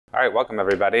right, welcome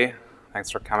everybody.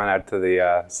 Thanks for coming out to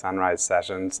the sunrise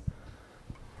sessions.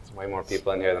 There's way more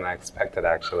people in here than I expected,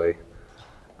 actually.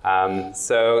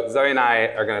 So Zoe and I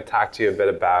are going to talk to you a bit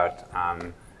about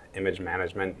image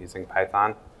management using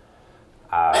Python.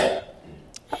 I'm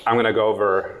going to go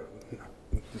over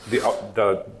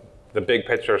the big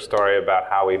picture story about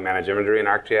how we manage imagery in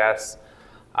ArcGIS.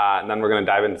 And then we're going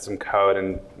to dive into some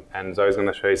code, and Zoe's going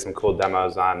to show you some cool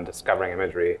demos on discovering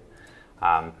imagery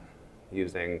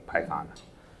using Python.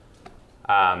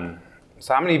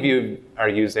 So how many of you are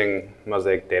using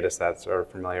Mosaic datasets or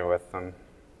familiar with them?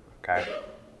 Okay,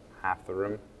 half the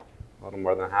room, a little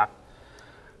more than half.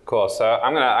 Cool. So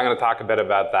I'm gonna talk a bit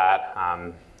about that,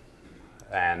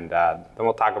 and then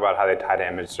we'll talk about how they tie to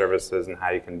image services and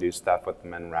how you can do stuff with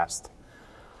them in REST.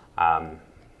 So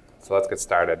let's get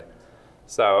started.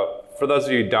 So for those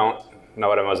of you who don't know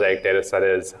what a Mosaic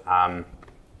dataset is,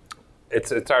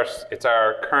 it's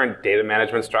our current data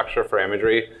management structure for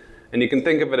imagery, and you can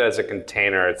think of it as a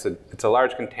container. It's a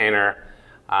large container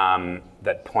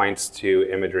that points to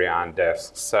imagery on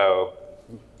disks. So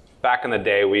back in the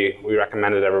day, we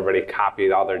recommended everybody copy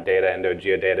all their data into a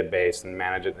geodatabase and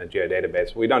manage it in a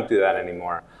geodatabase. We don't do that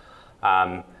anymore.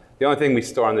 The only thing we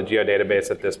store in the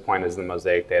geodatabase at this point is the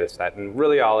Mosaic dataset, and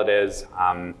really all it is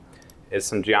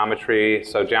some geometry.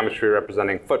 So geometry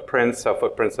representing footprints, so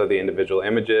footprints of the individual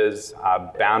images,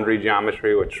 boundary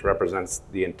geometry, which represents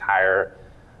the entire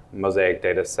Mosaic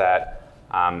data set,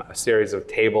 a series of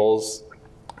tables,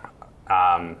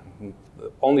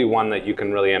 only one that you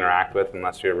can really interact with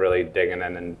unless you're really digging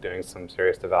in and doing some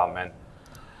serious development.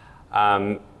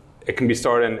 It can be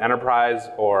stored in enterprise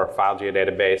or file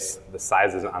geodatabase. The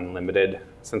size is unlimited.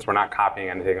 Since we're not copying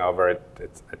anything over,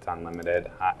 it's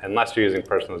unlimited, unless you're using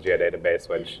personal geodatabase,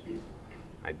 which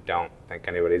I don't think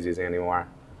anybody's using anymore.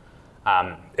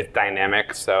 It's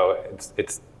dynamic, so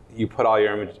you put all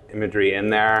your imagery in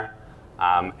there,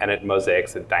 and it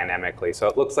mosaics it dynamically. So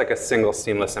it looks like a single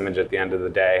seamless image at the end of the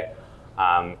day,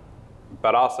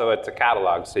 but also it's a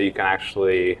catalog, so you can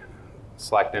actually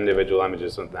select individual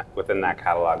images within that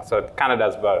catalog. So it kind of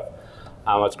does both.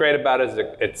 What's great about it is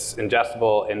it's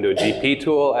ingestible into a GP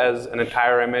tool as an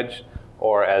entire image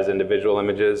or as individual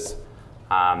images.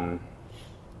 And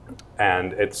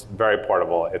it's very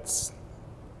portable. It's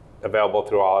available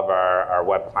through all of our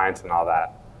web clients and all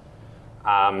that.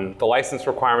 The license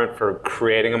requirement for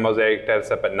creating a Mosaic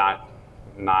dataset but not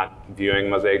viewing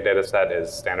Mosaic dataset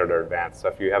is standard or advanced. So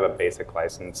if you have a basic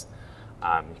license,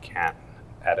 you can't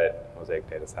edit Mosaic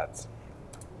datasets.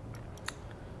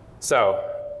 So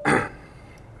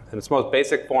in its most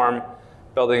basic form,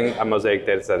 building a Mosaic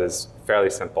dataset is fairly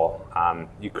simple.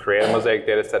 You create a Mosaic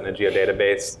dataset in a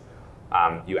geodatabase,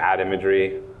 you add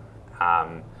imagery,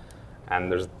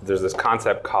 and there's this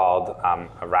concept called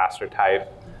a raster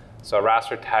type. So a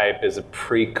raster type is a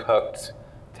pre-cooked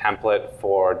template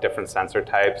for different sensor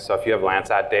types. So if you have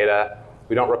Landsat data,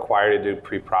 we don't require you to do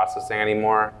pre-processing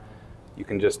anymore. You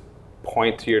can just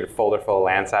point to your folder full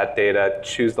of Landsat data,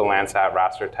 choose the Landsat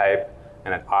raster type,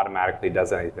 and it automatically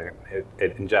does anything.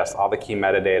 It ingests all the key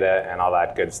metadata and all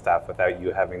that good stuff without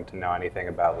you having to know anything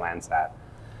about Landsat.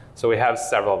 So we have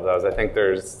several of those. I think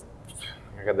there's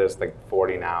like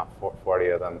 40 now, 40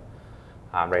 of them,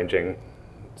 ranging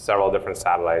several different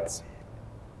satellites.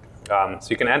 So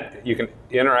you can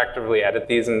interactively edit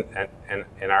these in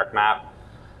ArcMap.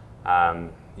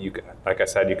 Like I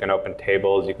said, you can open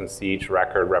tables. You can see each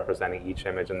record representing each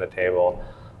image in the table.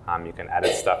 You can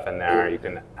edit stuff in there. You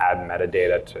can add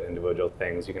metadata to individual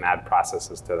things. You can add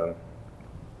processes to them.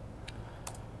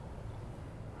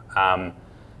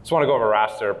 Just want to go over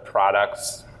raster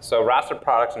products. So raster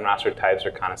products and raster types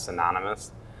are kind of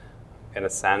synonymous in a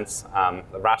sense.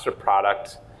 The raster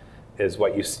product is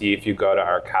what you see if you go to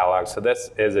our catalog. So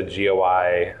this is a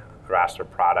GOI raster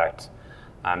product.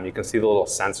 You can see the little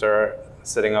sensor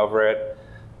sitting over it.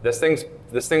 This thing's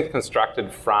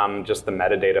constructed from just the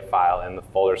metadata file in the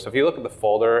folder. So if you look at the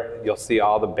folder, you'll see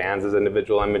all the bands as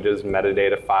individual images,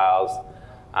 metadata files.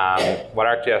 What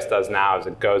ArcGIS does now is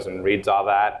it goes and reads all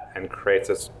that and creates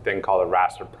this thing called a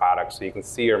raster product. So you can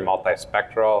see your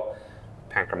multispectral,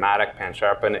 panchromatic,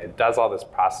 pansharpen. It does all this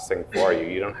processing for you.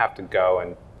 You don't have to go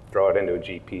and throw it into a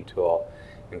GP tool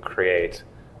and create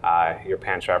your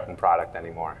pansharpen product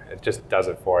anymore. It just does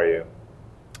it for you.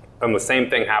 And the same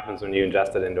thing happens when you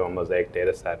ingest it into a Mosaic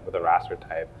dataset with a raster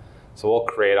type. So we'll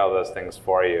create all those things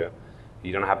for you.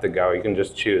 You don't have to go. You can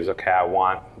just choose, OK, I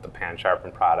want the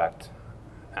pansharpen product,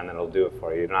 and then it'll do it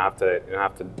for you. You don't have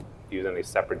to use any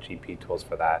separate GP tools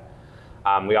for that.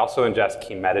 We also ingest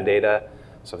key metadata.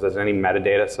 So if there's any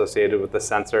metadata associated with the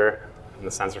sensor in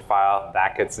the sensor file,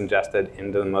 that gets ingested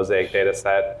into the Mosaic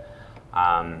dataset.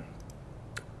 and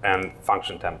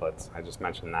function templates. I just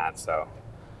mentioned that, so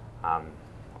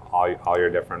all your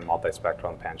different multispectral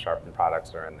and pan-sharpened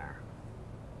products are in there.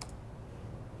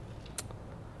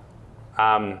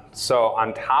 So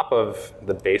on top of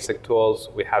the basic tools,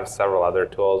 we have several other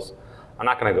tools. I'm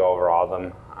not going to go over all of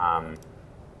them,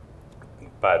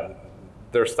 but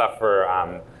there's stuff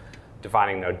for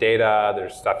defining node data.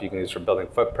 There's stuff you can use for building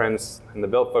footprints. And the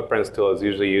build footprints tool is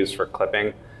usually used for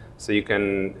clipping. So you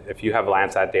can, if you have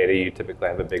Landsat data, you typically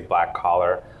have a big black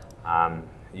collar.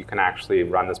 You can actually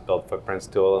run this build footprints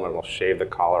tool and it'll shave the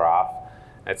collar off.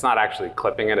 It's not actually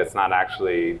clipping it. It's not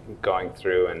actually going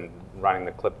through and running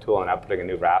the clip tool and outputting a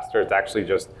new raster. It's actually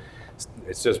just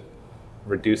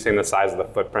reducing the size of the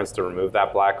footprints to remove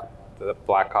that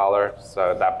black collar.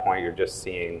 So at that point, you're just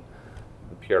seeing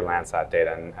the pure Landsat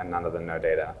data and none of the node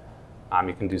data.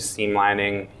 You can do seam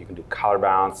lining, you can do color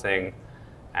balancing,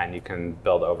 and you can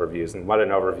build overviews. And what an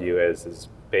overview is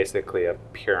basically a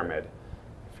pyramid.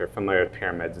 If you're familiar with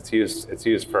pyramids, it's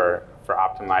used for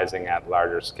optimizing at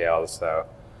larger scales. So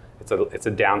it's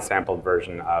a downsampled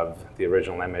version of the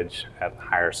original image at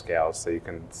higher scales. So you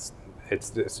can,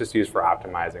 it's just used for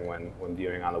optimizing when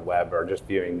viewing on the web or just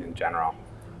viewing in general.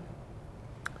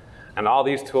 And all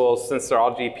these tools, since they're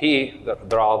all GP,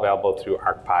 they're all available through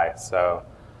ArcPy. So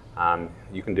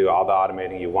you can do all the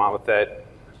automating you want with it.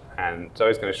 And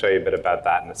Zoe's going to show you a bit about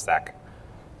that in a sec.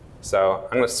 So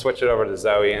I'm going to switch it over to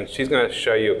Zoe, and she's going to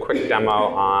show you a quick demo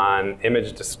on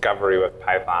image discovery with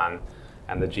Python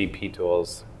and the GP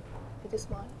tools. It is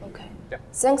mine? OK. Yeah.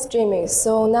 Thanks, Jimmy.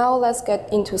 So now let's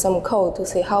get into some code to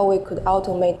see how we could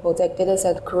automate mosaic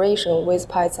dataset creation with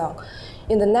Python.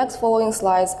 In the next following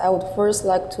slides, I would first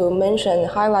like to mention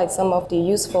and highlight some of the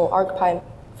useful ArcPy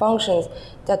functions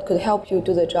that could help you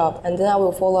do the job, and then I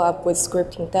will follow up with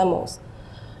scripting demos.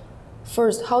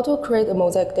 First, how to create a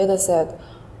mosaic dataset.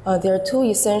 There are two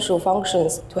essential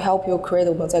functions to help you create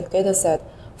a mosaic dataset.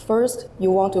 First,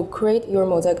 you want to create your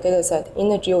mosaic dataset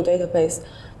in a geodatabase.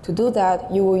 To do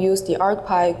that, you will use the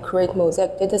ArcPy create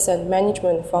mosaic dataset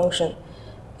management function.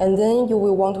 And then you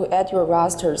will want to add your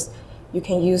rasters. You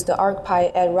can use the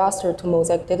ArcPy add raster to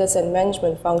mosaic dataset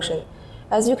management function.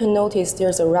 As you can notice,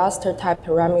 there's a raster type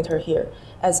parameter here.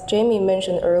 As Jamie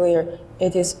mentioned earlier,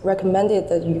 it is recommended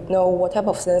that you know what type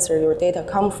of sensor your data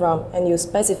come from, and you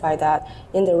specify that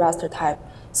in the raster type,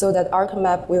 so that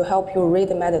ArcMap will help you read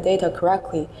the metadata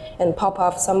correctly and pop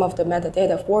off some of the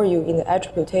metadata for you in the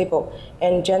attribute table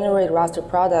and generate raster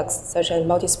products such as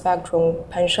multispectrum,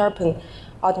 pan-sharpen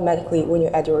automatically when you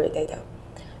add your data.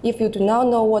 If you do not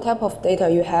know what type of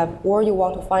data you have, or you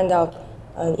want to find out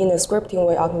in a scripting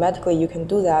way automatically, you can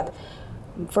do that.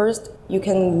 First, you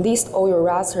can list all your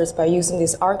rasters by using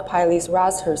this ArcPy list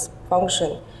rasters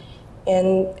function.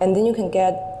 And then you can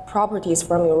get properties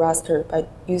from your raster by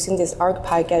using this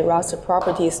ArcPy get raster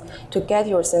properties to get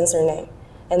your sensor name.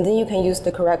 And then you can use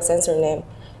the correct sensor name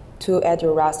to add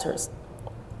your rasters.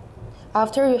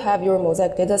 After you have your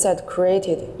mosaic dataset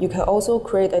created, you can also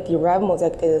create a derived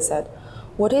mosaic dataset.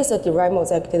 What is a derived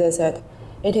mosaic dataset?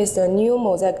 It is the new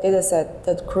mosaic dataset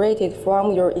that's created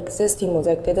from your existing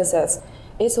mosaic datasets.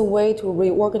 It's a way to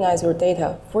reorganize your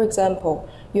data. For example,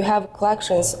 you have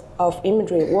collections of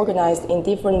imagery organized in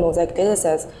different mosaic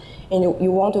datasets, and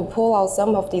you want to pull out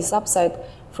some of the subset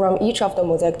from each of the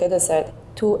mosaic dataset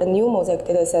to a new mosaic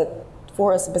dataset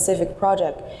for a specific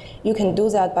project. You can do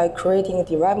that by creating a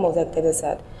derived mosaic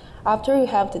dataset. After you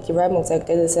have the derived mosaic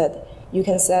dataset, you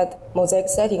can set mosaic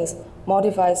settings,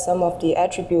 modify some of the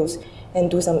attributes, and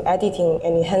do some editing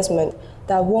and enhancement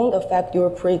that won't affect your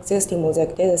pre-existing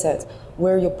mosaic datasets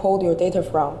where you pulled your data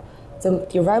from. The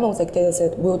derived mosaic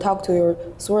dataset will talk to your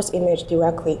source image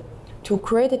directly. To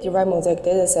create a derived mosaic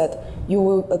dataset, you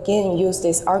will again use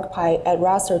this ArcPy add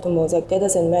raster to mosaic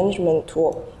dataset management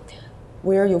tool,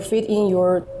 where you feed in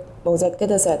your mosaic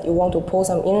dataset you want to pull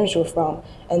some imagery from,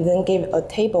 and then give a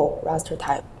table raster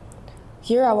type.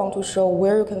 Here I want to show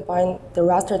where you can find the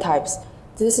raster types.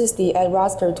 This is the add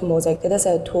raster to mosaic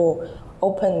dataset tool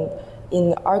open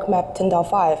in ArcMap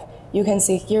 10.5. You can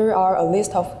see here are a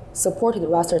list of supported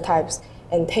raster types,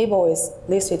 and table is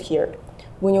listed here.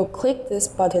 When you click this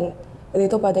button, a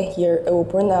little button here, it will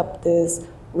bring up this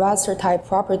raster type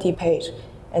property page.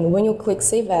 And when you click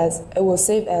save as, it will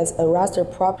save as a raster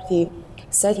property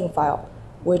setting file,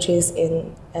 which is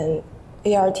in an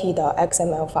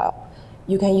art.xml file.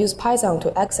 You can use Python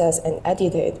to access and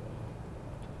edit it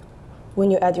when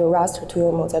you add your raster to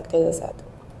your mosaic dataset.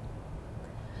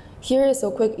 Here is a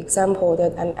quick example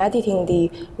that I'm editing the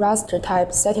raster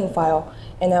type setting file,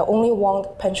 and I only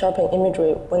want pan-sharpen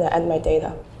imagery when I add my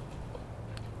data.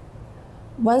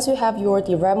 Once you have your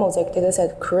derived mosaic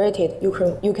dataset created, you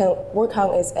can work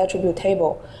on its attribute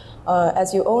table.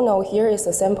 As you all know, here is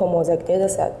the sample mosaic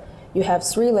dataset. You have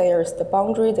 3 layers: the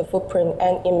boundary, the footprint,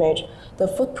 and image. The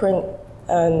footprint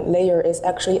layer is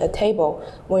actually a table.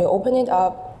 When you open it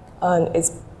up,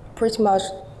 it's pretty much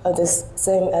the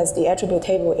same as the attribute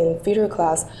table in feature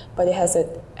class, but it has an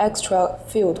extra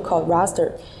field called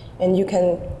raster. And you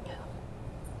can,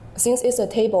 since it's a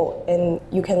table, and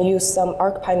you can use some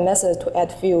ArcPy method to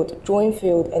add field, join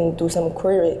field, and do some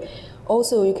query.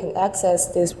 Also, you can access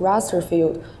this raster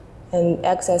field and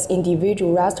access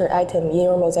individual raster item in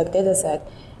your mosaic dataset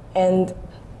and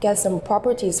get some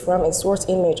properties from its source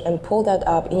image and pull that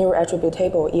up in your attribute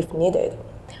table if needed.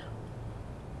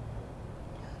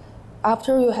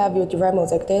 After you have your derived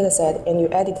mosaic dataset and you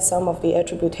edit some of the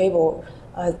attribute table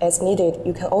as needed,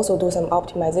 you can also do some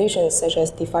optimizations such as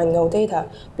define node data,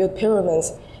 build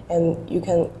pyramids, and you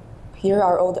can, here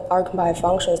are all the ArcPy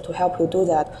functions to help you do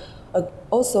that.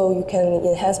 Also, you can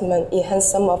enhance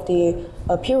some of the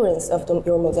appearance of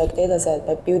your mosaic dataset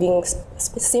by building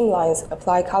seam lines,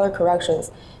 apply color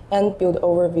corrections, and build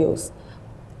overviews.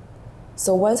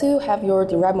 So once you have your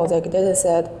derived mosaic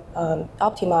dataset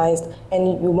optimized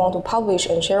and you want to publish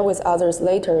and share with others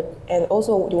later, and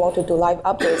also you want to do live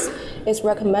updates, it's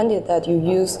recommended that you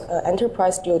use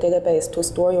enterprise geodatabase to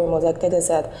store your mosaic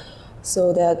dataset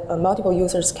so that multiple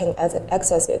users can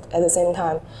access it at the same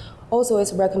time. Also,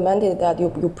 it's recommended that you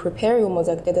prepare your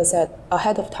mosaic dataset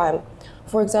ahead of time.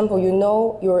 For example, you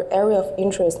know your area of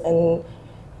interest, and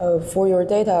for all your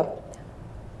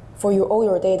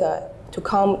data to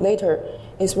come later,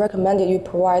 it's recommended you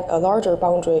provide a larger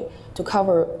boundary to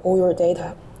cover all your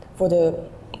data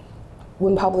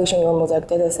when publishing your mosaic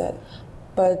dataset.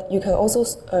 But you can also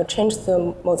change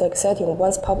the mosaic setting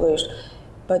once published,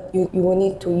 but you will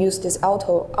need to use this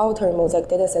outer mosaic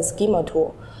dataset schema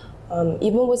tool.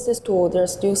 Even with this tool, there are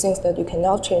still things that you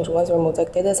cannot change once your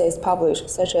mosaic dataset is published,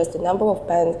 such as the number of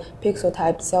bands, pixel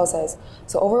type, cell size.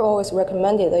 So overall, it's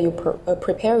recommended that you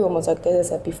prepare your mosaic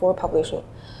dataset before publishing.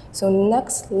 So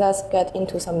next, let's get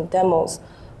into some demos.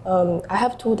 I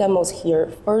have 2 demos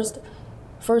here. First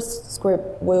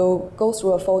script will go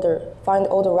through a folder, find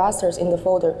all the rasters in the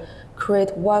folder,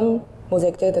 create one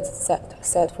mosaic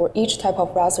dataset for each type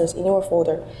of rasters in your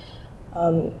folder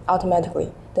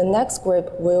automatically. The next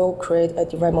script will create a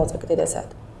derived mosaic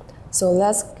dataset. So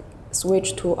let's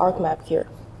switch to ArcMap here.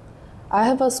 I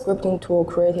have a scripting tool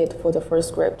created for the first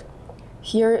script.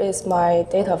 Here is my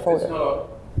data folder.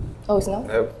 Oh, it's not?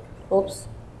 Nope. Oops.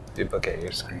 Duplicate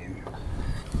your screen.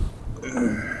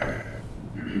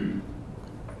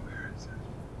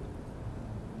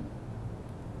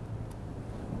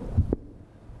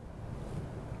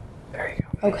 There you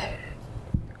go. Okay.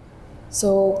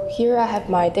 So here I have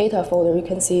my data folder. You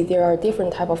can see there are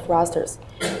different types of rasters.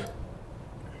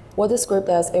 What the script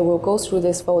does, it will go through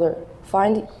this folder,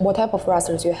 find what type of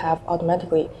rasters you have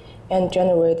automatically, and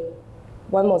generate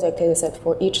one mosaic dataset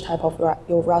for each type of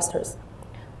your rasters.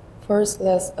 First,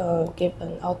 let's give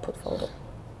an output folder.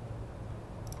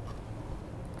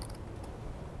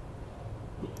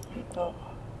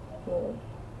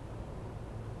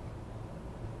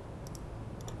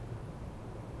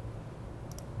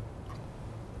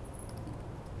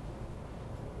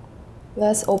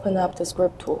 Let's open up the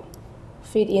script tool,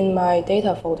 feed in my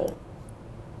data folder,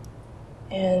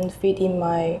 and feed in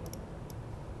my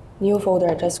new folder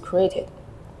I just created.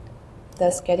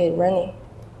 Let's get it running.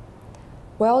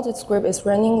 While the script is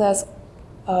running, let's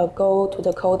go to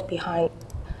the code behind.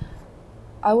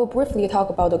 I will briefly talk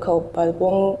about the code, but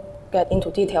won't get into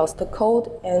details. The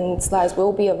code and slides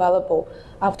will be available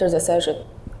after the session.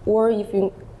 Or if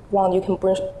you want, you can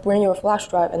bring your flash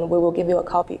drive and we will give you a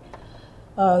copy.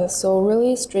 So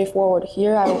really straightforward.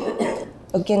 Here, I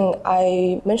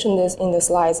mentioned this in the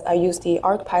slides. I use the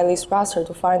ArcPy list raster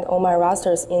to find all my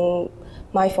rasters in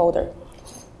my folder.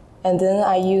 And then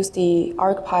I use the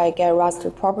ArcPy get raster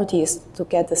properties to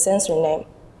get the sensor name.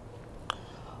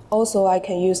 Also, I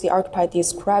can use the ArcPy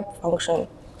describe function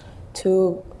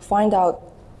to find out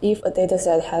if a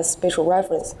dataset has spatial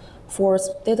reference. For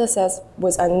datasets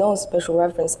with unknown spatial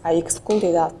reference, I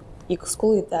excluded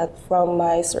that from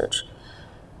my search.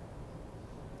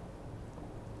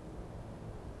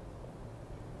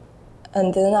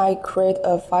 And then I create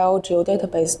a file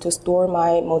geodatabase to store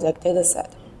my mosaic dataset.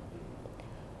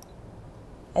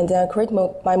 And then I create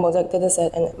my mosaic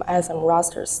dataset and add some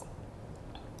rasters.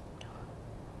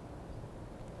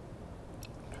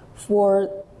 For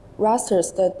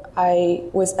rasters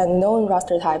with unknown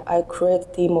raster type, I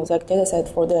create the mosaic dataset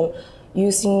for them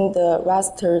using the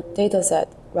raster dataset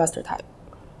raster type.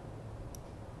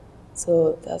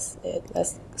 So that's it.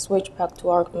 Let's switch back to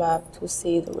ArcMap to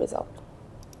see the result.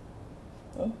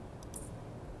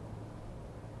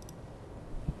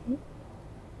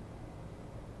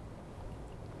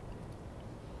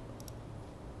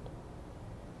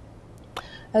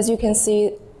 As you can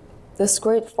see, the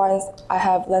script finds I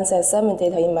have Landsat 7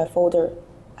 data in my folder.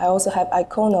 I also have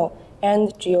Icono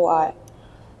and GOI.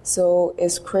 So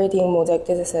it's creating mosaic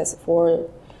datasets for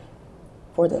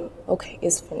them. Okay,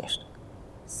 it's finished.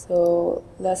 So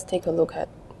let's take a look at.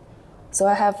 So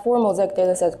I have 4 mosaic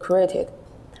datasets created.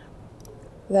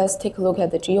 Let's take a look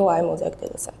at the GOI mosaic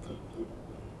dataset.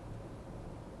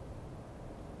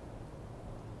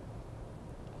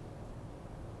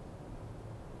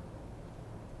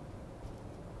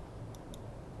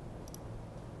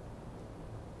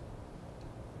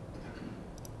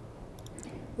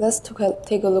 Let's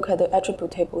take a look at the attribute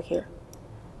table here.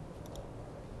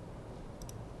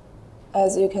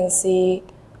 As you can see,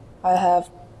 I have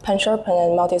pan-sharpen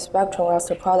and multi-spectrum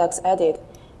raster products added,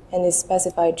 and it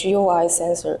specifies GOI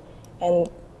sensor, and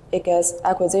it gets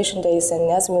acquisition dates and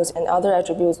azimuths and other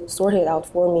attributes sorted out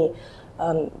for me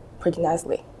pretty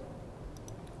nicely.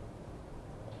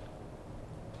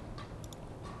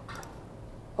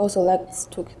 Also, let's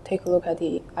take a look at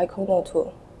the Icono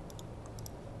tool.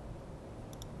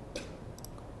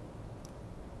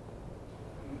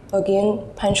 Again,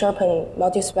 pan-sharpen,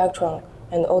 multi-spectrum,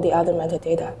 and all the other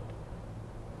metadata.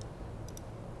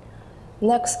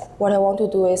 Next, what I want to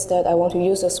do is that I want to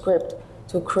use a script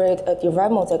to create a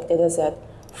derived mosaic dataset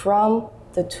from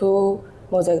the 2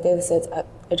 mosaic datasets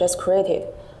I just created.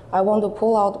 I want to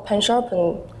pull out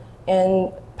pan-sharpen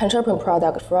and pan-sharpen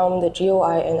product from the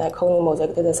GOI and Icono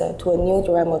mosaic dataset to a new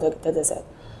derived mosaic dataset.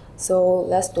 So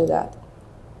let's do that.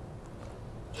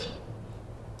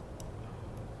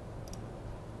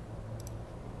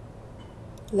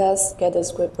 Let's get the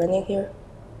script running here.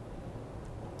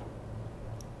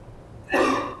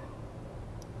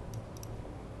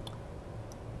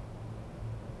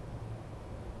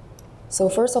 So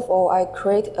first of all, I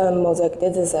create a mosaic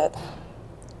dataset,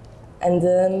 and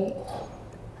then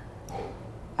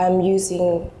I'm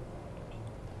using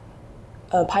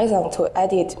Python to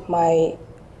edit my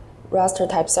raster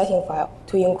type setting file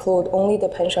to include only the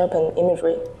pan-sharpen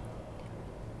imagery.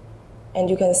 And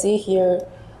you can see here,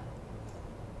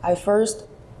 I first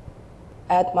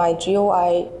add my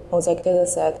GOI mosaic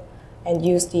dataset and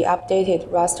use the updated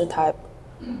raster type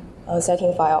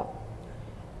setting file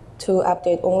to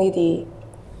update only the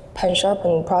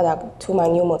pan-sharpen product to my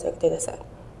new mosaic dataset.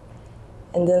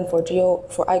 And then for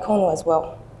Icono as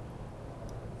well.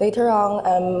 Later on,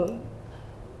 I'm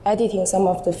editing some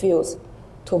of the fields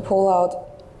to pull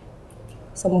out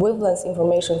some wavelength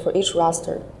information for each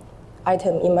raster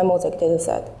item in my mosaic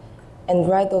dataset and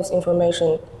write those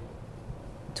information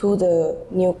to the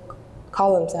new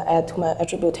columns I add to my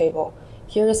attribute table.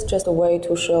 Here is just a way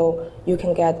to show you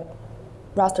can get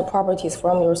raster properties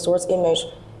from your source image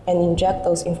and inject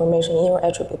those information in your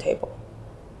attribute table.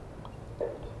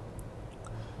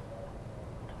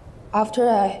 After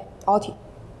I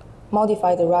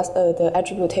modify the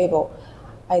attribute table,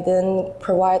 I then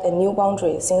provide a new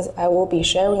boundary since I will be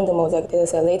sharing the mosaic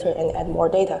dataset later and add more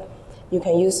data. You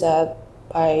can use that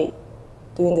by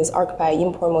doing this arcby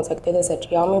import mosaic dataset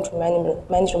geometry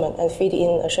management and feed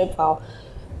in a shapefile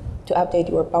to update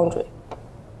your boundary.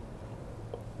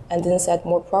 And then set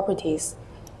more properties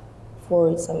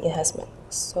for some enhancement.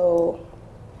 So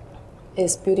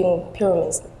it's building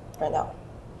pyramids right now.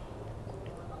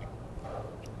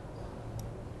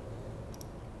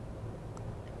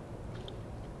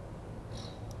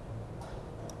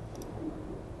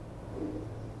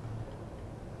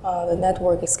 The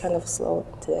network is kind of slow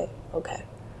today. Okay,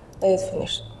 it's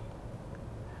finished.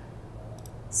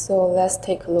 So let's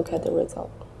take a look at the result.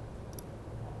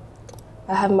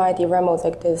 I have my derived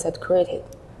mosaic dataset created.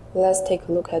 Let's take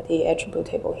a look at the attribute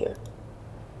table here.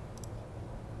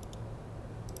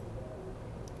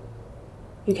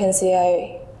 You can see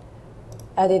I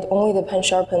added only the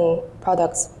pan-sharpen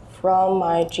products from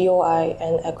my GOI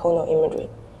and Icono imagery,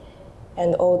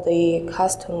 and all the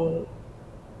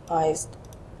customized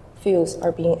fields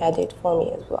are being added for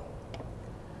me as well.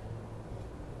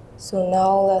 So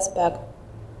now let's back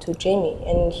to Jamie,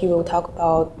 and he will talk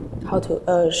about how to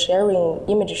image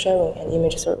sharing and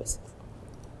image services.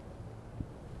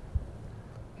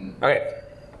 Okay,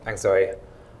 thanks, Zoe.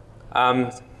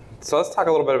 So let's talk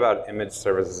a little bit about image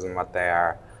services and what they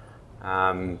are.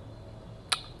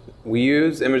 We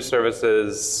use image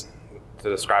services to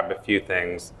describe a few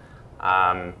things.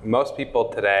 Most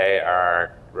people today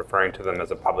are referring to them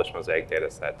as a published mosaic data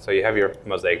set. So you have your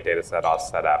mosaic data set all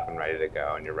set up and ready to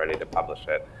go, and you're ready to publish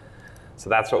it. So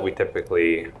that's what we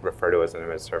typically refer to as an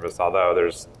image service, although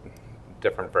there's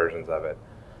different versions of it.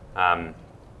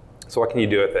 So what can you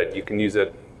do with it? You can use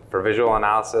it for visual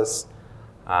analysis.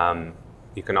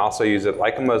 You can also use it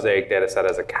like a mosaic data set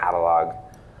as a catalog.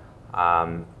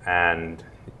 And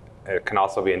it can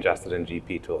also be ingested in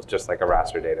GP tools, just like a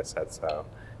raster data set. So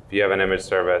if you have an image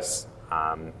service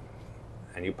and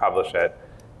you publish it,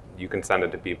 you can send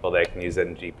it to people. They can use it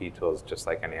in GP tools, just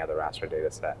like any other raster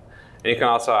data set. And you can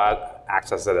also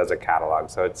access it as a catalog.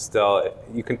 So it's still,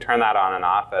 you can turn that on and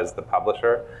off as the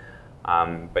publisher,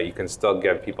 but you can still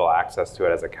give people access to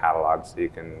it as a catalog. So you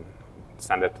can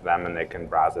send it to them and they can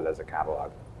browse it as a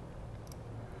catalog.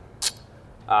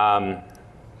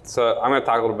 So I'm going to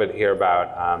talk a little bit here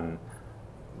about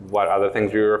what other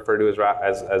things we refer to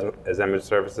as image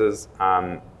services.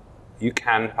 You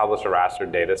can publish a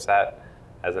raster data set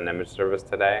as an image service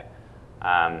today.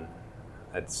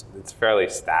 It's fairly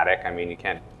static. I mean,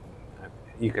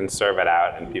 you can serve it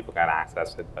out and people can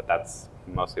access it, but that's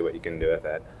mostly what you can do with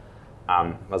it.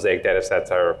 Mosaic data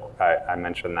sets are, I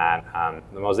mentioned that.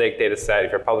 The mosaic data set,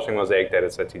 if you're publishing mosaic data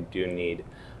sets, you do need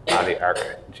the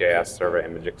ArcGIS server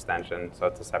image extension, so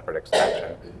it's a separate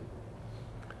extension.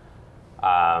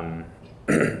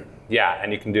 Yeah,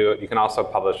 and you can also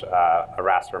publish a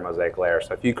raster mosaic layer.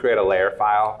 So if you create a layer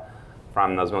file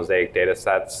from those mosaic data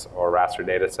sets or raster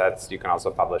data sets, you can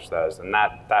also publish those. And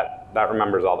that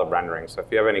remembers all the rendering. So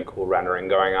if you have any cool rendering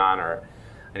going on or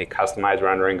any customized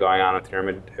rendering going on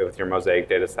with your mosaic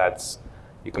data sets,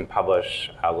 you can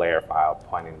publish a layer file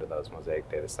pointing to those mosaic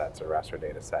data sets or raster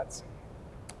data sets.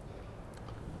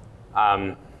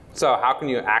 So how can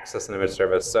you access an image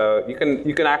service? So you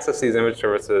can access these image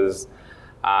services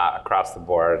across the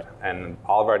board, and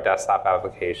all of our desktop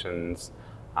applications,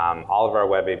 all of our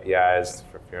web APIs,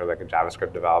 if you're like a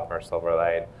JavaScript developer,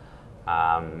 Silverlight,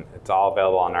 it's all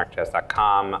available on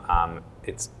arcgis.com.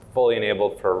 It's fully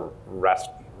enabled for REST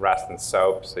and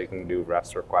SOAP, so you can do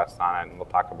REST requests on it, and we'll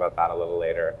talk about that a little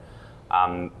later.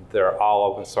 They're all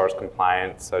open source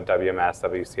compliant, so WMS,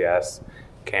 WCS,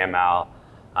 KML,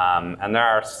 and there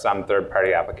are some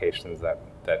third-party applications that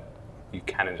you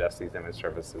can ingest these image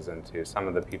services into, some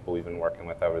of the people we've been working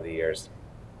with over the years.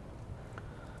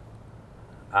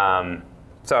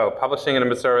 So publishing an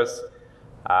image service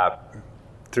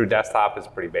through desktop is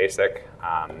pretty basic.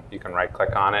 You can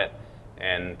right-click on it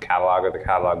in Catalog or the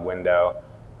Catalog window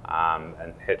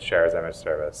and hit Share as Image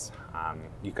Service.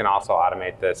 You can also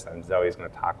automate this, and Zoe's going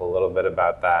to talk a little bit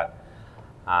about that.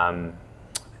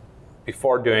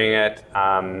 Before doing it,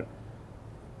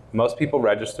 most people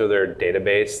register their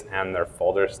database and their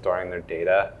folder storing their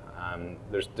data.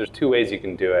 There's two ways you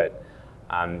can do it.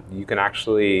 You can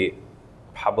actually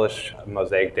publish a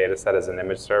mosaic data set as an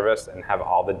image service and have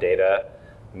all the data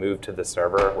moved to the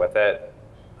server with it.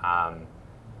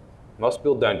 Most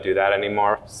people don't do that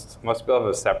anymore. Most people have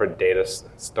a separate data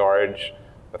storage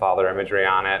with all their imagery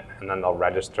on it, and then they'll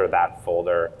register that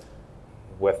folder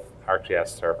with ArcGIS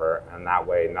server, and that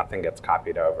way nothing gets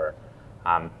copied over.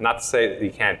 Not to say that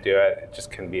you can't do it, it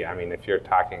just can be, I mean, if you're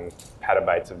talking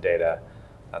petabytes of data,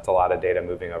 that's a lot of data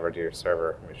moving over to your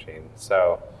server machine.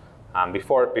 So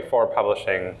before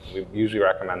publishing, we usually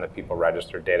recommend that people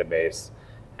register database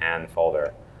and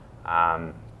folder.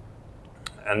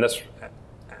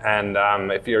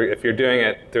 If you're doing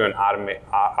it through an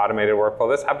automated workflow,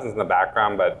 this happens in the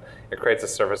background, but it creates a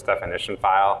service definition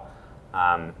file.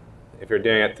 If you're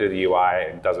doing it through the UI,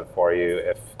 it does it for you.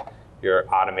 If you're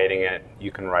automating it,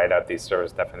 you can write out these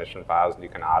service definition files, and you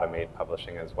can automate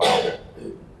publishing as well.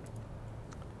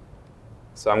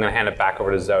 So I'm going to hand it back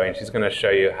over to Zoe, and she's going to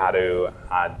show you how to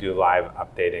do live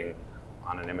updating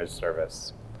on an image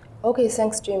service. OK,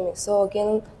 thanks, Jimmy. So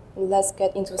again, let's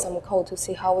get into some code to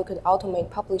see how we could automate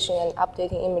publishing and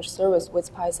updating image service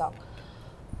with Python.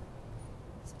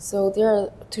 So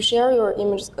to share your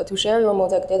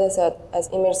mosaic dataset as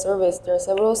image service, there are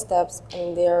several steps,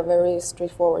 and they are very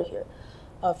straightforward here.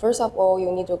 First of all,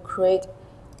 you need to create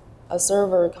a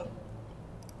server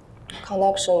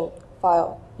connection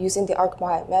file using the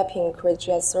ArcMap mapping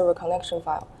create.js server connection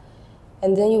file.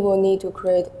 And then you will need to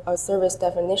create a service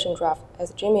definition draft.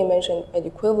 As Jimmy mentioned, it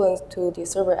equivalent to the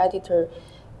server editor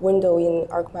window in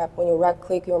ArcMap. When you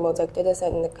right-click your mosaic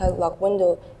dataset in the catalog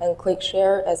window and click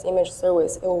Share as Image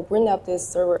Service, it will bring up this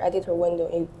server editor window,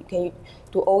 and you can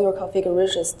do all your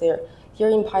configurations there. Here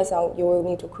in Python, you will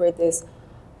need to create this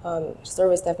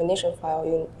service definition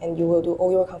file, and you will do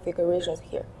all your configurations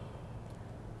here.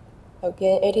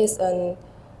 Again, it is an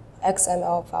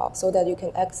XML file so that you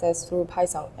can access through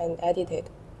Python and edit it.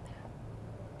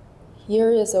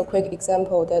 Here is a quick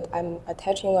example that I'm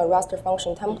attaching a raster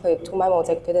function template to my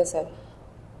mosaic dataset.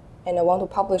 and I want to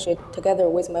publish it together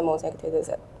with my mosaic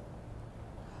dataset.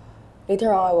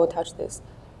 Later on, I will touch this.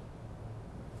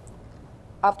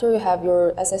 After you have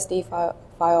your SSD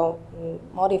file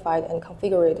modified and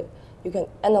configured, you can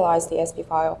analyze the SP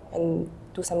file and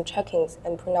do some checkings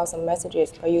and print out some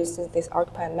messages by using this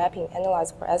ArcPan mapping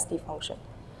analyze for SD function.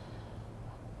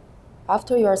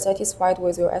 After you are satisfied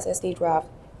with your SSD draft,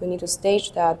 you need to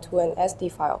stage that to an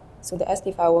SD file. So the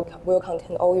SD file will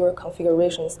contain all your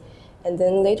configurations. And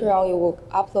then later on, you will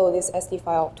upload this SD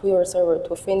file to your server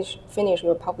to finish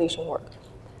your publishing work.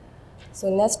 So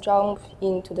let's jump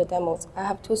into the demos. I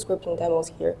have two scripting demos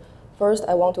here. First,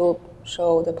 I want to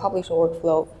show the publishing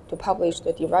workflow to publish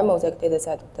the derived mosaic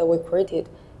dataset that we created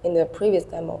in the previous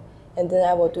demo. And then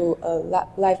I will do a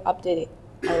live update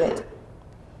on it.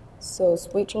 So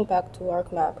switching back to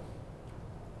ArcMap.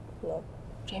 No,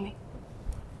 Jamie?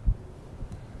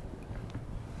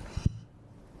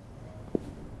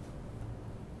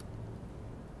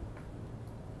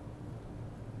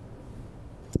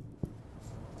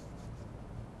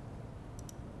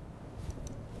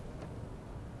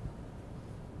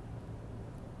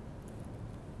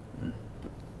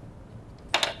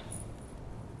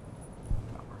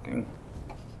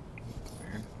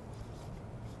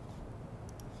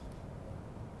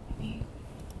 Maybe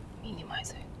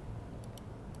minimize it.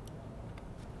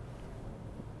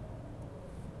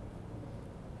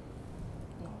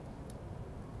 No.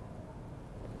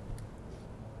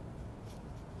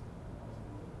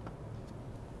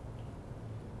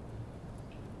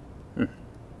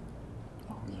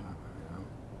 Oh, yeah.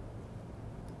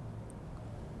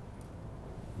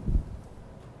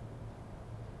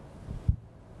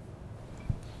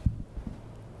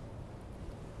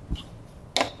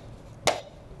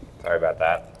 Sorry about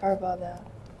that. Sorry about that.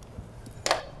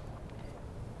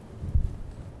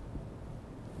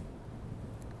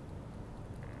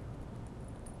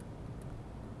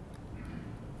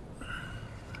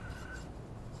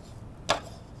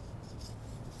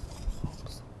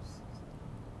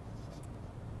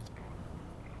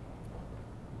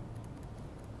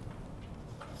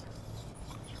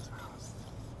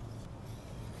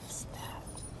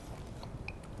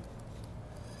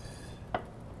 I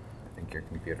think your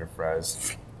computer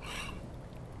froze.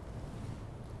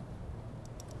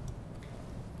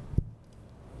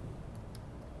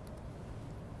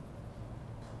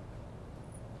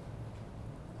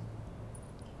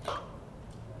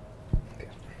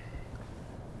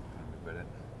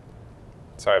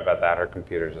 Sorry about that, her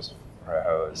computer just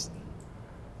froze.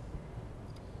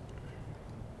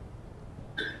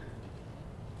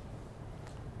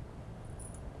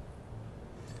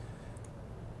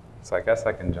 So I guess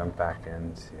I can jump back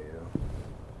into...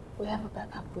 We have a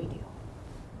backup video.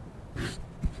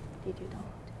 Did you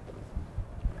download?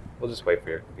 We'll just wait for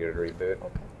your computer to reboot.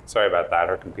 Okay. Sorry about that,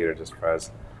 her computer just froze.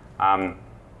 So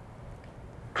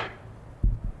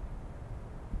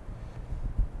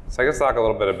I guess talk a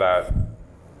little bit about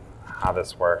how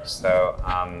this works. So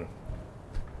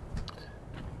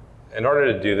in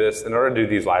order to do this, in order to do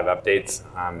these live updates,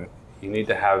 you need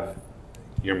to have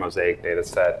your mosaic data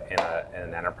set in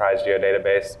an enterprise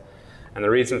geodatabase. And the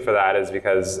reason for that is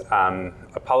because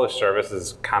a published service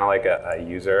is kind of like a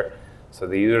user. So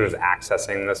the user is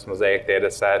accessing this mosaic data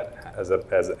set as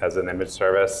an image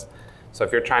service. So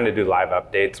if you're trying to do live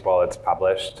updates while it's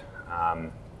published,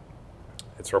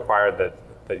 it's required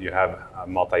that you have a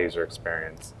multi-user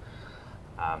experience.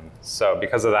 So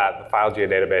because of that, the file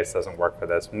geodatabase doesn't work for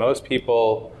this. Most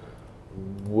people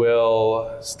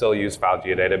will still use file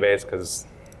geodatabase because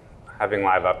having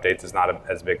live updates is not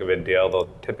as big of a deal. They'll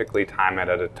typically time it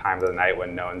at a time of the night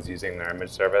when no one's using their image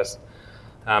service.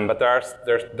 But there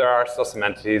are still some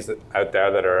entities out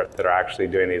there that are actually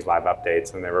doing these live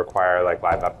updates, and they require like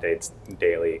live updates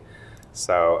daily.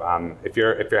 So if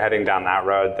you're heading down that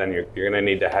road, then you're going to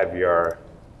need to have your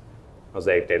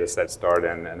mosaic data set stored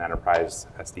in an enterprise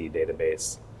SD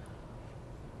database.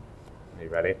 Are you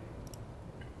ready?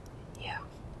 Yeah.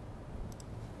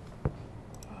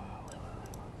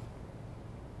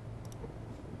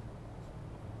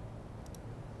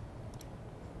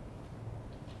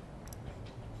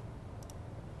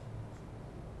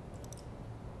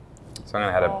 So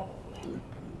I'm going to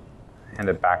hand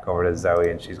it back over to Zoey,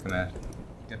 and she's going to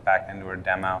get back into her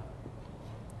demo.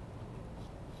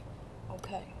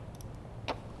 Okay.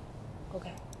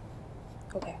 Okay.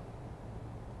 Okay.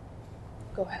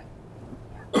 Go ahead.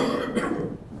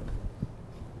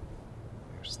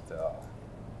 You're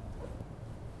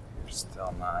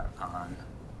still not on.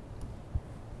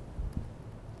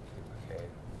 Okay.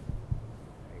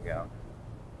 There you go.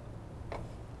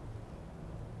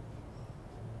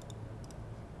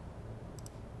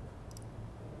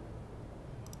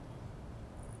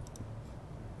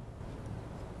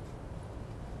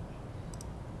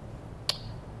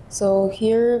 So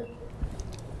here,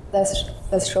 let's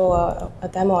show a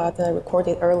demo that I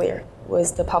recorded earlier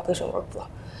with the publishing workflow.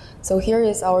 So here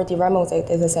is our derived mosaic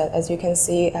dataset. As you can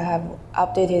see, I have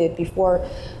updated it before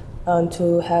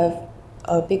to have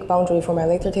a big boundary for my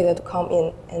later data to come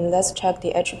in. And let's check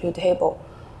the attribute table.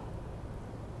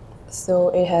 So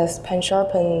it has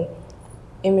pen-sharpened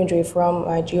imagery from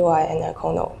my GUI and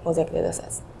Icono mosaic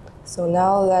datasets. So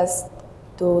now let's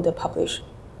do the publish.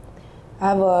 I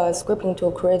have a scripting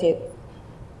tool created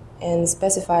and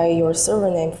specify your server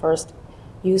name first,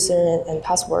 user and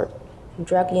password, and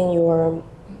drag in your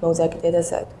mosaic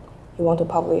dataset you want to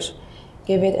publish.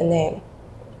 Give it a name.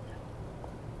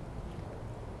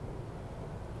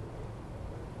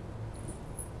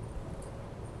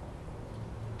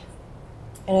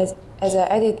 And as I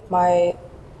edit my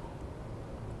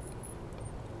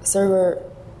server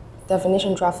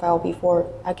definition draft file before,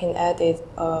 I can add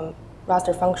a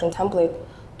raster function template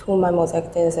to my mosaic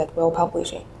dataset while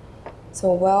publishing.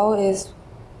 So while it's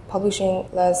publishing,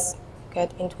 let's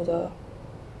get into the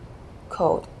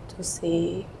code to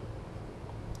see.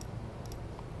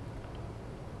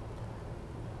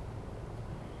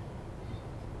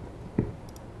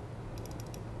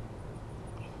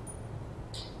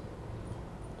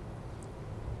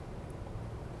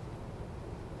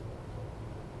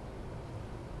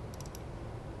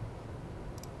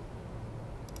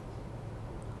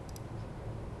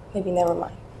 Maybe never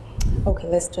mind. Okay,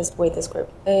 let's just wait the script.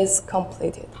 It's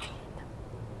completed.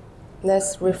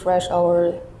 Let's refresh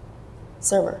our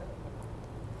server.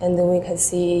 And then we can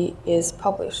see it's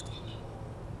published.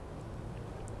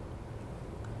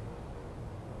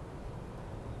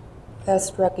 Let's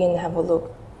drag in and have a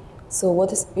look. So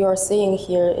what you are seeing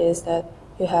here is that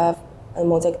you have a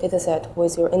mosaic dataset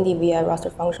with your NDVI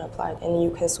raster function applied, and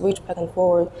you can switch back and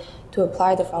forward to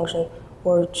apply the function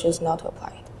or choose not to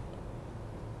apply it.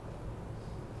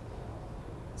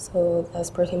 So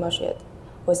that's pretty much it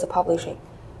with the publishing.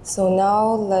 So now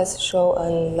let's show a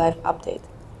live update.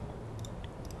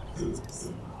 What is this?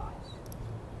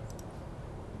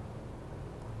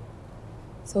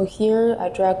 So here I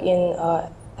drag in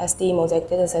SD mosaic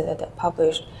dataset that I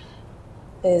published.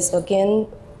 Is again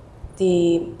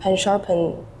the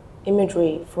pen-sharpened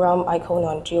imagery from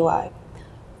Icono and GUI.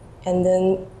 And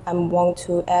then I want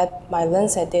to add my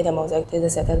Landsat data mosaic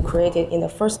dataset that I created in the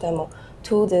first demo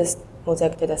to this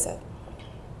mosaic dataset.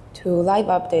 To live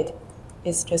update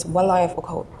is just one line of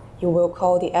code. You will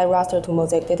call the add raster to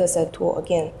mosaic dataset tool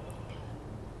again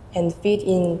and feed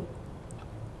in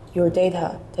your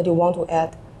data that you want to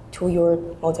add to your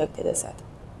mosaic dataset.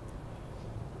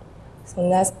 So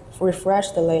let's refresh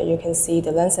the layer. You can see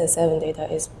the Landsat 7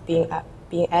 data is being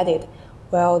added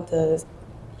while the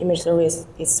image service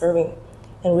is serving.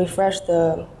 And refresh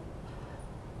the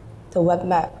web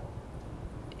map.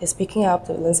 Is picking up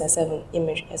the Landsat 7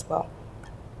 image as well.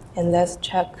 And let's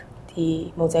check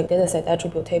the mosaic dataset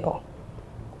attribute table.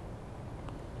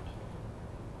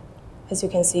 As you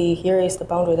can see, here is the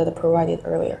boundary that I provided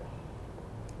earlier.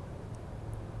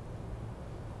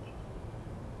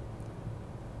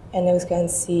 And as you can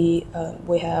see,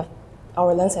 we have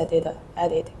our Landsat data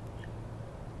added.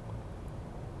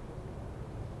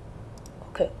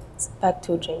 Okay, back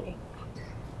to Jamie.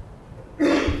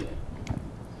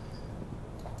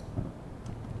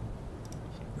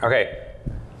 Okay.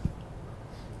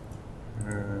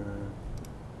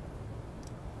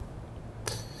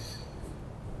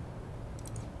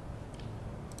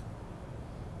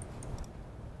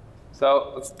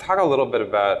 So let's talk a little bit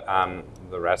about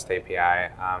the REST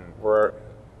API. We're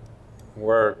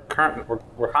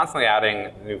constantly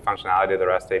adding new functionality to the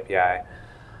REST API.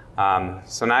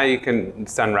 So now you can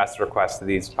send REST requests to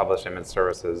these published image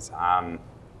services.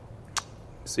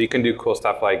 So you can do cool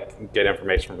stuff like get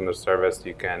information from the service.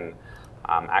 You can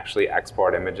actually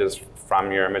export images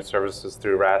from your image services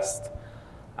through REST.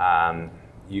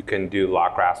 You can do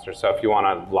lock raster. So if you want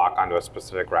to lock onto a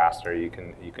specific raster, you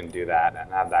can do that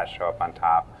and have that show up on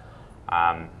top.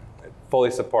 It fully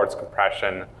supports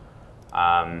compression.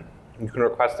 You can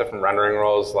request different rendering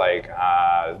roles like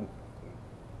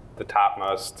the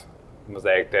topmost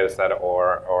mosaic dataset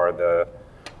or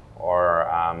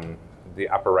the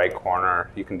upper right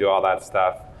corner. You can do all that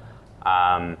stuff.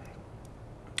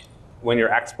 When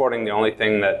you're exporting, the only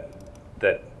thing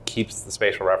that keeps the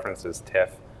spatial reference is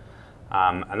TIFF.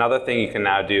 Another thing you can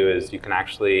now do is you can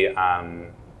actually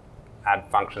add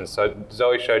functions. So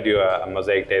Zoey showed you a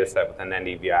mosaic dataset with an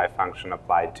NDVI function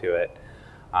applied to it.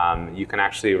 You can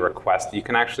actually request, you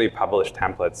can actually publish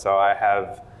templates. So I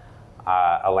have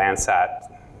a Landsat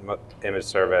image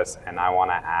service and I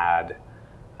want to add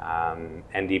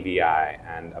NDVI,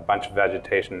 and a bunch of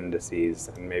vegetation indices,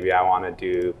 and maybe I want to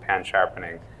do pan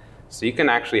sharpening. So you can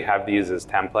actually have these as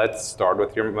templates stored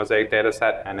with your Mosaic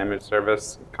dataset and image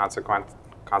service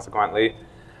consequently,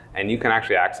 and you can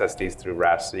actually access these through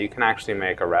REST. So you can actually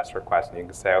make a REST request, and you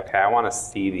can say, okay, I want to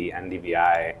see the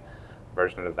NDVI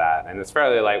version of that. And it's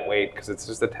fairly lightweight because it's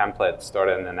just a template stored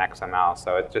in an XML,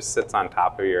 so it just sits on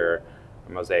top of your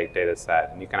Mosaic data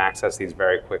set, and you can access these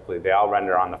very quickly. They all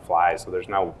render on the fly, so there's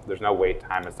no wait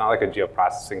time. It's not like a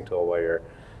geoprocessing tool where you're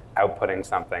outputting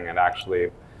something. It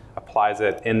actually applies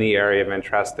it in the area of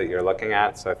interest that you're looking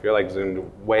at. So if you're like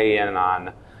zoomed way in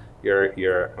on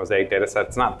your Mosaic data set,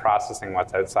 it's not processing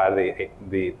what's outside of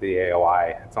the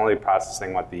AOI. It's only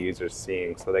processing what the user's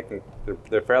seeing. So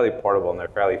they're fairly portable and they're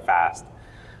fairly fast.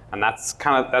 And that's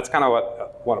kind of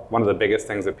what one of the biggest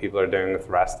things that people are doing with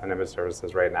REST and image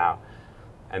services right now.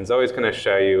 And Zoe's going to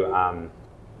show you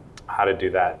how to do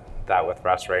that with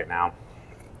REST right now.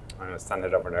 I'm going to send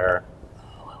it over to her.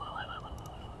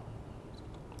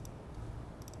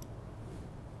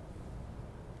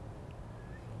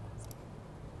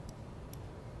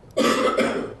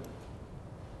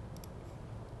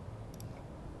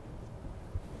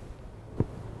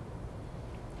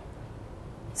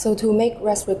 So to make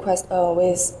REST request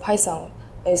with Python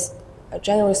is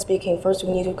generally speaking, first you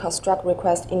need to construct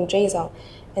request in JSON,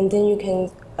 and then you can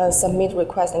submit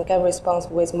request and get response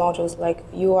with modules like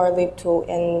UR, libtool,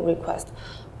 and request.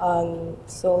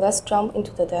 So let's jump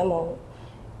into the demo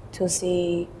to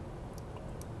see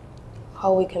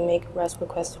how we can make REST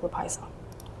requests for Python.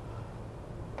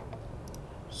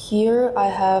 Here I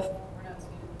have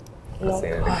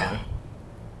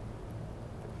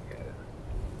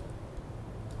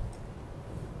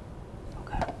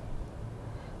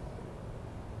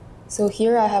So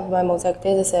here I have my Mosaic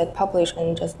dataset published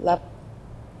and just live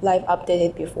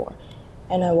updated before.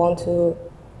 And I want to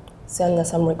send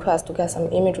some requests to get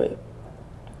some imagery.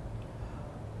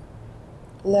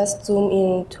 Let's zoom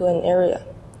into an area.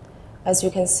 As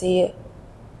you can see,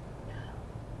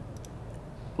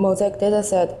 Mosaic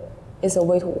dataset is a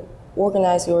way to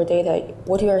organize your data.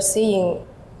 What you are seeing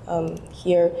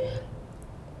here,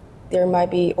 there might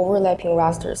be overlapping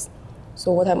rasters. So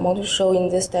what I want to show in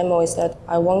this demo is that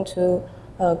I want to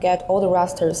get all the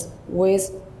rasters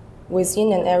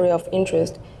within an area of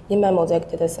interest in my Mosaic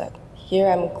dataset. Here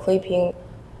I'm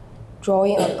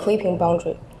drawing a clipping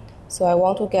boundary. So I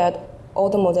want to get all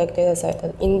the Mosaic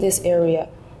dataset in this area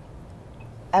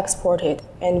exported,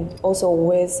 and also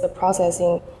with the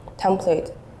processing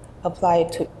template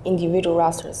applied to individual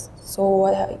rasters. So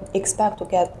what I expect to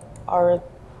get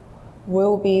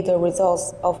will be the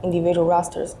results of individual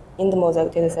rasters in the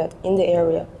Mosaic dataset in the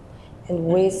area, and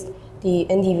with the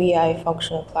NDVI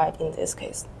function applied in this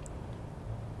case.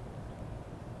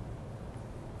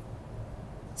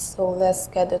 So let's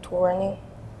get the tool running.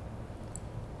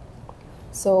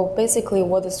 So basically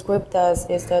what the script does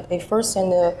is that it first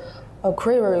sends a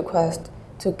query request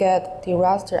to get the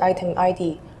raster item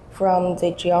ID from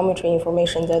the geometry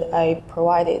information that I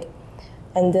provided.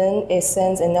 And then it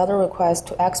sends another request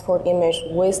to export image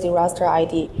with the raster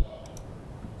ID.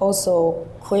 Also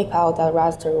clip out that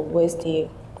raster with the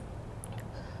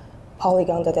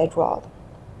polygon that I draw.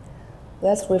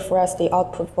 Let's refresh the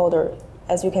output folder.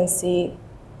 As you can see,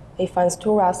 it finds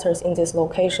two rasters in this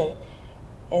location,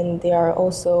 and they are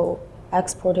also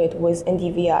exported with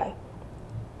NDVI.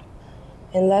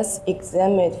 And let's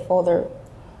examine it further.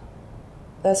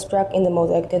 Let's drag in the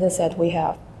Mosaic dataset we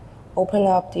have. Open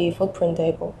up the footprint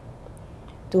table,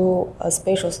 do a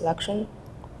spatial selection.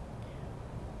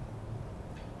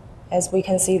 As we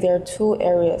can see, there are two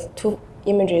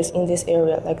images in this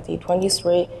area, like the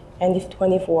 23 and the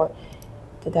 24,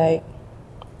 that I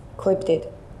clipped it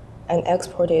and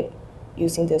exported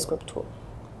using the script tool.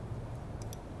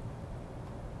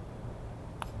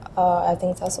 I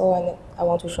think that's all I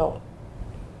want to show.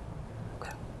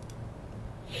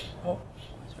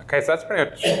 Okay, so that's pretty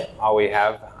much all we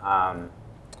have.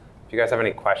 If you guys have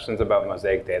any questions about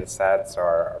Mosaic datasets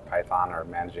or Python or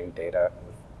managing data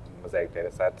with Mosaic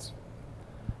datasets,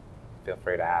 feel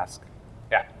free to ask.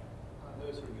 Yeah?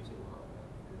 Those who are using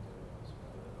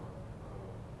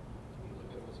can you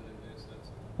look at Mosaic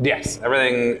datasets? Yes,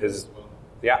 everything is,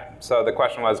 yeah. So the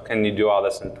question was, can you do all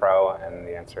this in Pro? And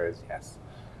the answer is yes.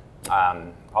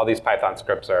 All these Python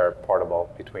scripts are portable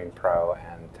between Pro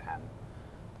and 10.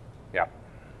 Yeah.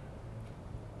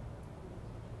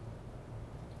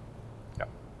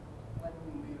 When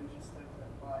we register the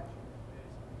page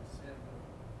based on the server,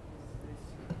 is this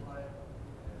required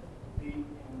to be in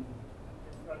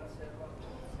a different server or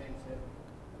the same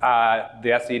server?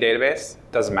 The SE database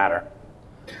doesn't matter.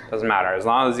 Doesn't matter, as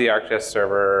long as the ArcGIS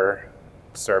server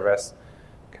service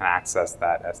can access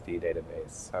that SD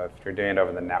database. So if you're doing it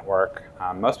over the network,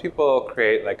 most people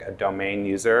create like a domain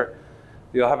user.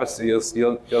 You'll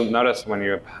notice when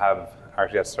you have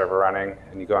ArcGIS server running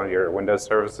and you go into your Windows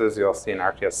services, you'll see an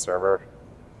ArcGIS server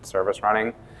service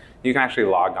running. You can actually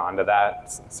log on to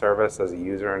that service as a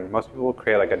user, and most people will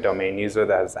create like a domain user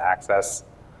that has access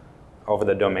over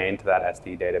the domain to that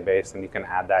SD database, and you can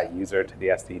add that user to the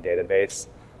SD database.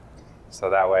 So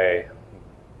that way,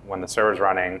 when the server's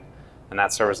running and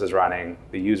that service is running,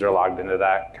 the user logged into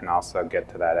that can also get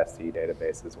to that SD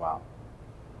database as well.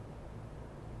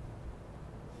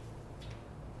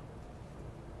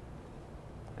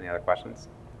 Any other questions?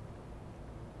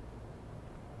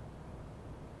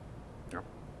 No?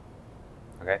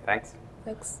 Okay, thanks.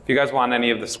 Thanks. If you guys want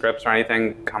any of the scripts or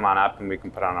anything, come on up and we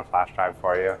can put it on a flash drive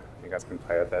for you. You guys can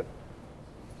play with it.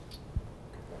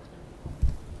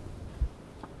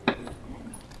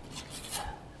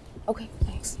 Okay,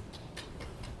 thanks.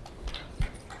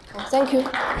 Well, thank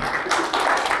you.